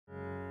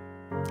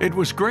It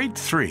was grade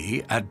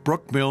 3 at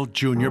Brookmill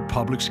Junior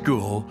Public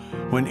School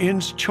when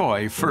In's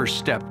Choi first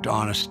stepped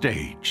on a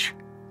stage.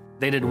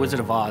 They did Wizard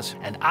of Oz,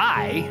 and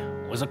I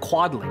was a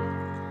quadling,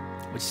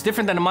 which is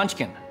different than a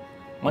munchkin.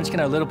 Munchkin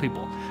are little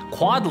people.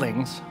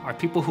 Quadlings are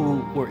people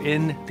who were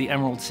in the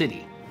Emerald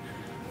City.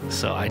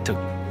 So I took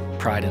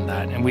pride in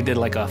that, and we did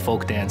like a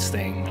folk dance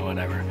thing or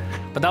whatever.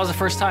 But that was the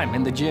first time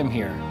in the gym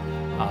here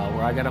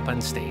where I got up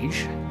on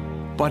stage.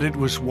 But it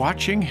was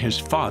watching his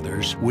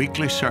father's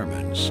weekly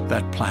sermons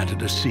that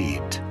planted a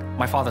seed.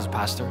 My father's a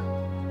pastor,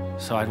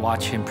 so I'd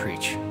watch him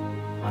preach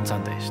on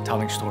Sundays,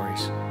 telling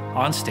stories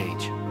on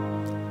stage.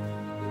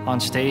 On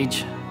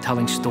stage,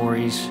 telling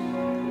stories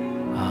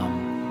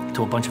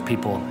to a bunch of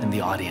people in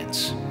the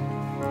audience.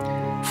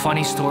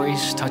 Funny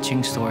stories,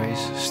 touching stories,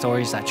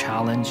 stories that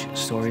challenge,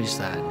 stories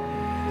that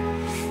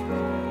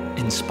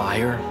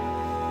inspire.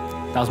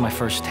 That was my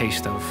first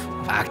taste of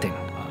acting.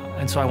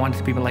 And so I wanted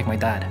to be like my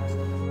dad.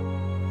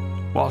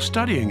 While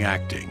studying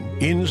acting,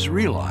 Inz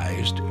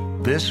realized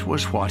this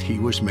was what he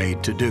was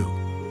made to do.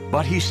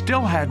 But he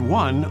still had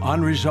one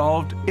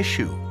unresolved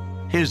issue: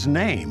 his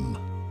name.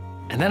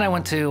 And then I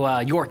went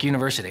to York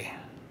University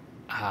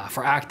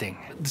for acting.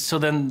 So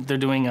then they're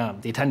doing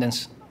the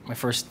attendance, my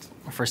first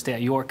day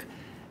at York.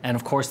 And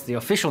of course, the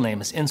official name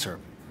is Inserp.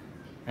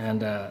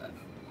 And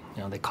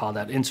you know, they call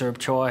that Inserp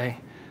Choi.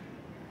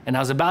 And I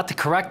was about to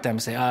correct them,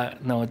 say,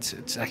 no,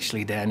 it's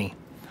actually Danny.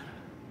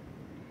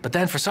 But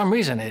then for some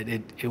reason,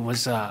 it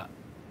was, I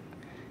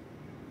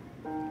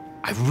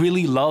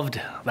really loved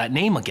that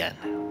name again.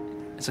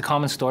 It's a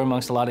common story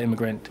amongst a lot of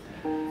immigrant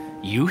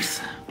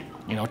youth,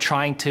 you know,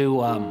 trying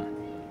to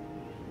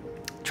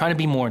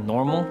be more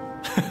normal,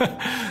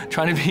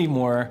 trying to be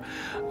more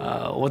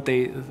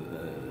the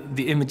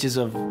images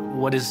of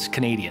what is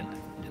Canadian.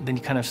 And then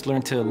you kind of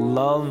learn to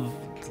love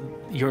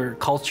your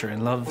culture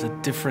and love the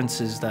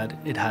differences that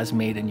it has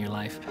made in your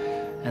life.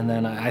 And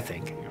then I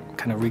think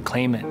kind of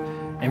reclaim it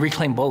and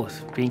reclaim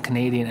both, being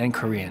Canadian and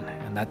Korean.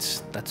 And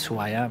that's who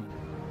I am.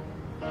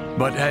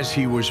 But as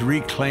he was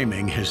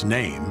reclaiming his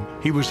name,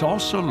 he was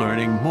also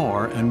learning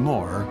more and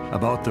more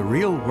about the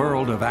real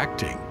world of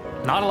acting.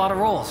 Not a lot of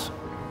roles.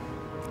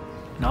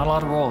 Not a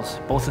lot of roles,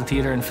 both in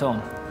theater and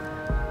film.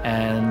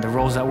 And the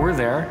roles that were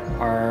there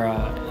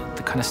are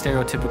the kind of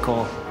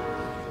stereotypical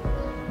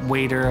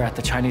waiter at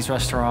the Chinese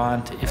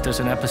restaurant. If there's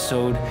an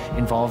episode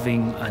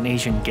involving an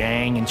Asian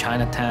gang in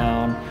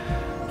Chinatown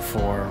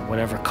for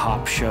whatever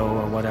cop show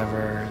or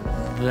whatever,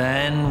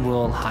 then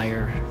we'll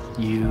hire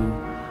you.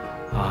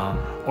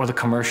 Or the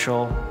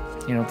commercial,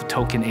 you know, the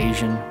token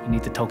Asian. You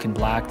need the token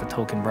black, the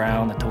token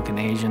brown, the token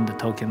Asian, the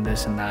token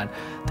this and that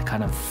to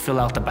kind of fill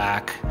out the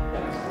back.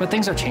 But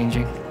things are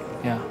changing,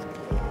 yeah.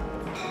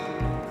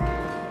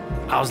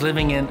 I was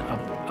living in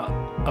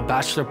a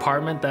bachelor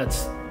apartment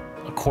that's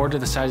a quarter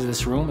the size of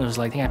this room. It was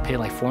like, I think I paid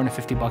like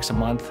 $450 a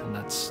month, and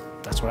that's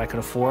what I could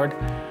afford.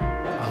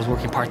 I was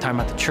working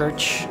part-time at the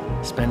church,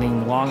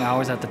 spending long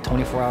hours at the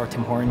 24-hour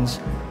Tim Hortons,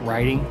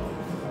 writing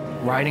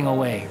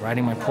away,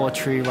 writing my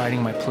poetry,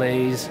 writing my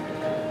plays,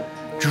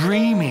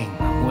 dreaming,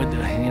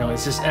 you know,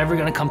 is this ever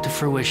gonna come to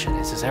fruition?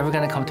 Is this ever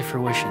gonna come to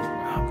fruition?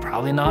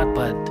 Probably not,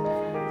 but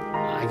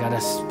I gotta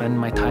spend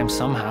my time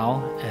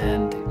somehow,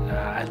 and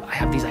I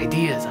have these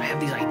ideas,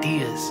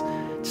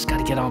 just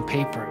gotta get on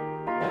paper.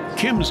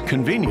 Kim's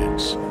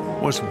Convenience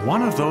was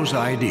one of those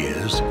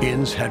ideas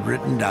Inz had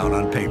written down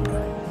on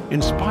paper,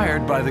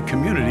 inspired by the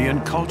community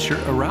and culture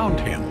around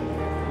him.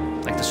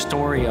 Like the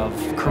story of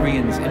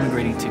Koreans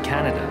immigrating to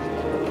Canada,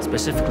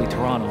 specifically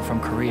Toronto from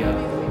Korea,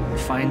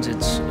 finds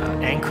its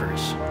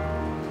anchors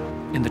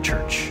in the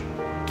church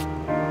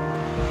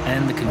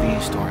and the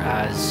convenience store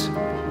as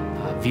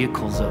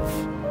vehicles of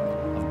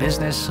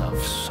business, of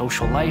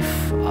social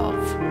life, of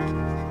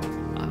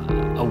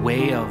a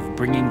way of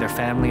bringing their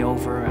family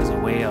over, as a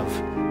way of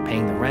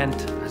paying the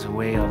rent, as a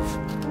way of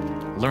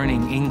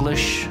learning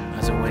English,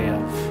 as a way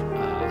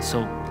of,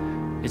 so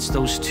it's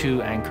those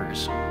two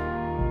anchors.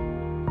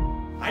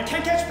 I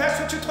can't catch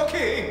Pastor to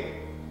talking.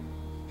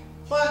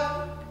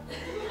 What?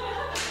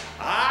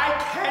 I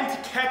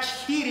can't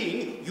catch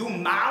hearing you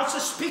mouth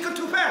speaking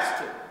too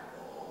fast.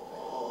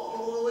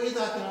 What are you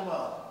talking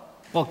about?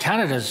 Well,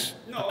 Canada's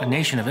a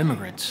nation of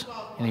immigrants.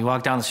 And you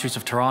walk down the streets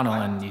of Toronto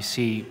and you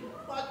see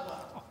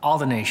all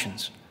the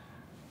nations.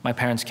 My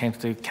parents came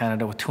to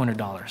Canada with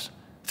 $200.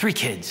 3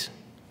 kids.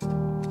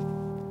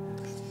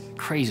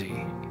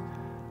 Crazy.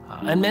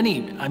 And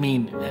many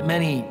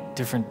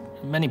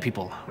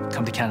people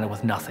come to Canada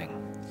with nothing.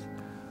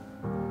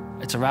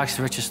 It's a rags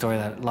to riches story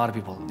that a lot of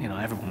people, you know,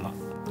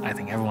 I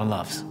think everyone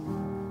loves.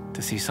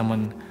 To see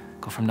someone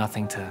go from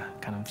nothing to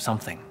kind of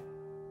something.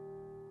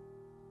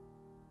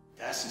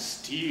 That's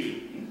steel.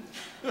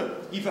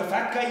 If a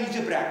fat guy is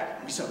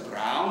black with a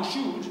brown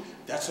shoes,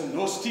 that's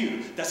no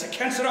steel. That's a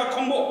cancer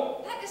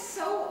combo. That is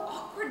so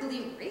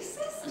awkwardly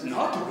racist.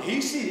 Not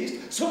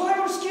racist,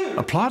 survival skill.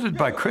 Applauded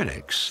by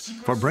critics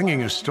for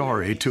bringing a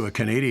story to a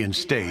Canadian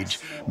stage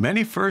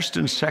many first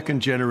and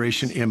second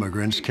generation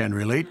immigrants can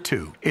relate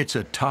to, it's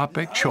a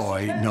topic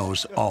Choi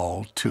knows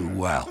all too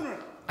well.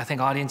 I think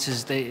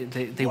audiences,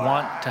 they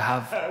want to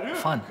have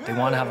fun. They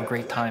want to have a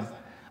great time.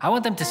 I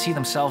want them to see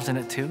themselves in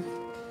it too,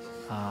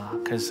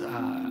 because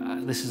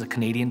this is a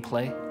Canadian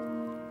play,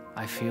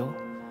 I feel,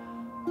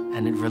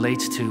 and it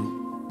relates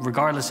to,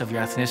 regardless of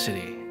your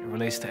ethnicity, it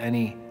relates to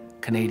any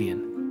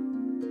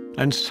Canadian.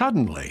 And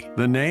suddenly,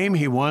 the name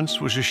he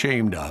once was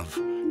ashamed of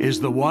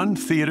is the one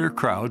theater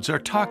crowds are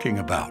talking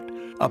about,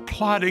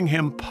 applauding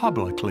him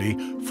publicly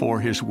for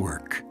his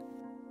work.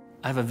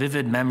 I have a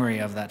vivid memory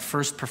of that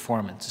first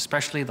performance,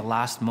 especially the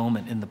last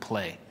moment in the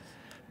play.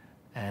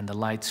 And the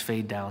lights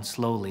fade down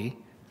slowly,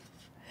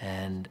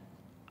 and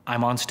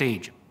I'm on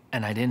stage,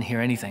 and I didn't hear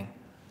anything.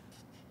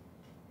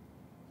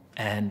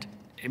 And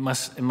it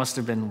must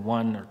have been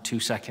 1 or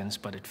 2 seconds,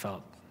 but it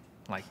felt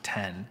like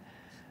 10,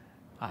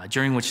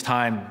 during which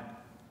time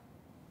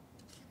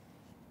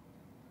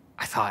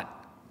I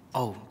thought,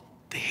 oh,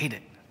 they hate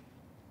it.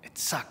 It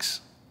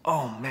sucks.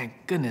 Oh, my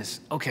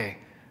goodness. Okay,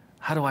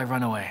 how do I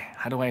run away?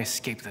 How do I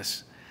escape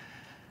this?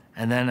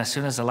 And then as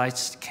soon as the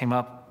lights came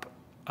up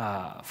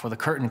for the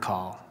curtain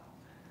call,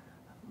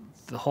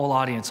 the whole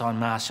audience en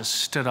masse just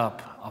stood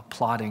up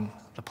applauding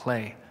the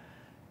play.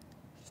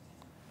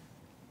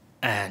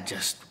 And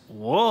just,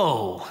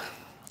 whoa.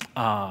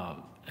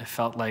 It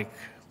felt like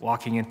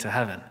walking into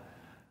heaven.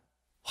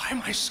 Why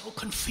am I so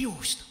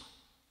confused?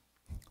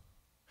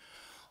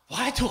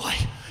 Why do I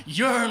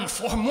yearn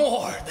for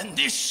more than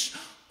this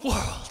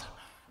world?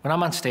 When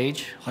I'm on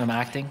stage, when I'm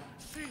acting,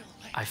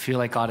 I feel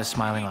like God is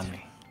smiling on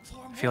me.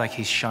 I feel like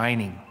he's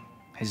shining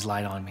his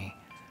light on me,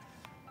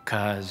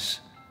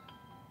 because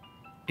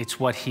it's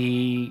what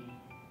he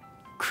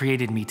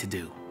created me to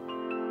do.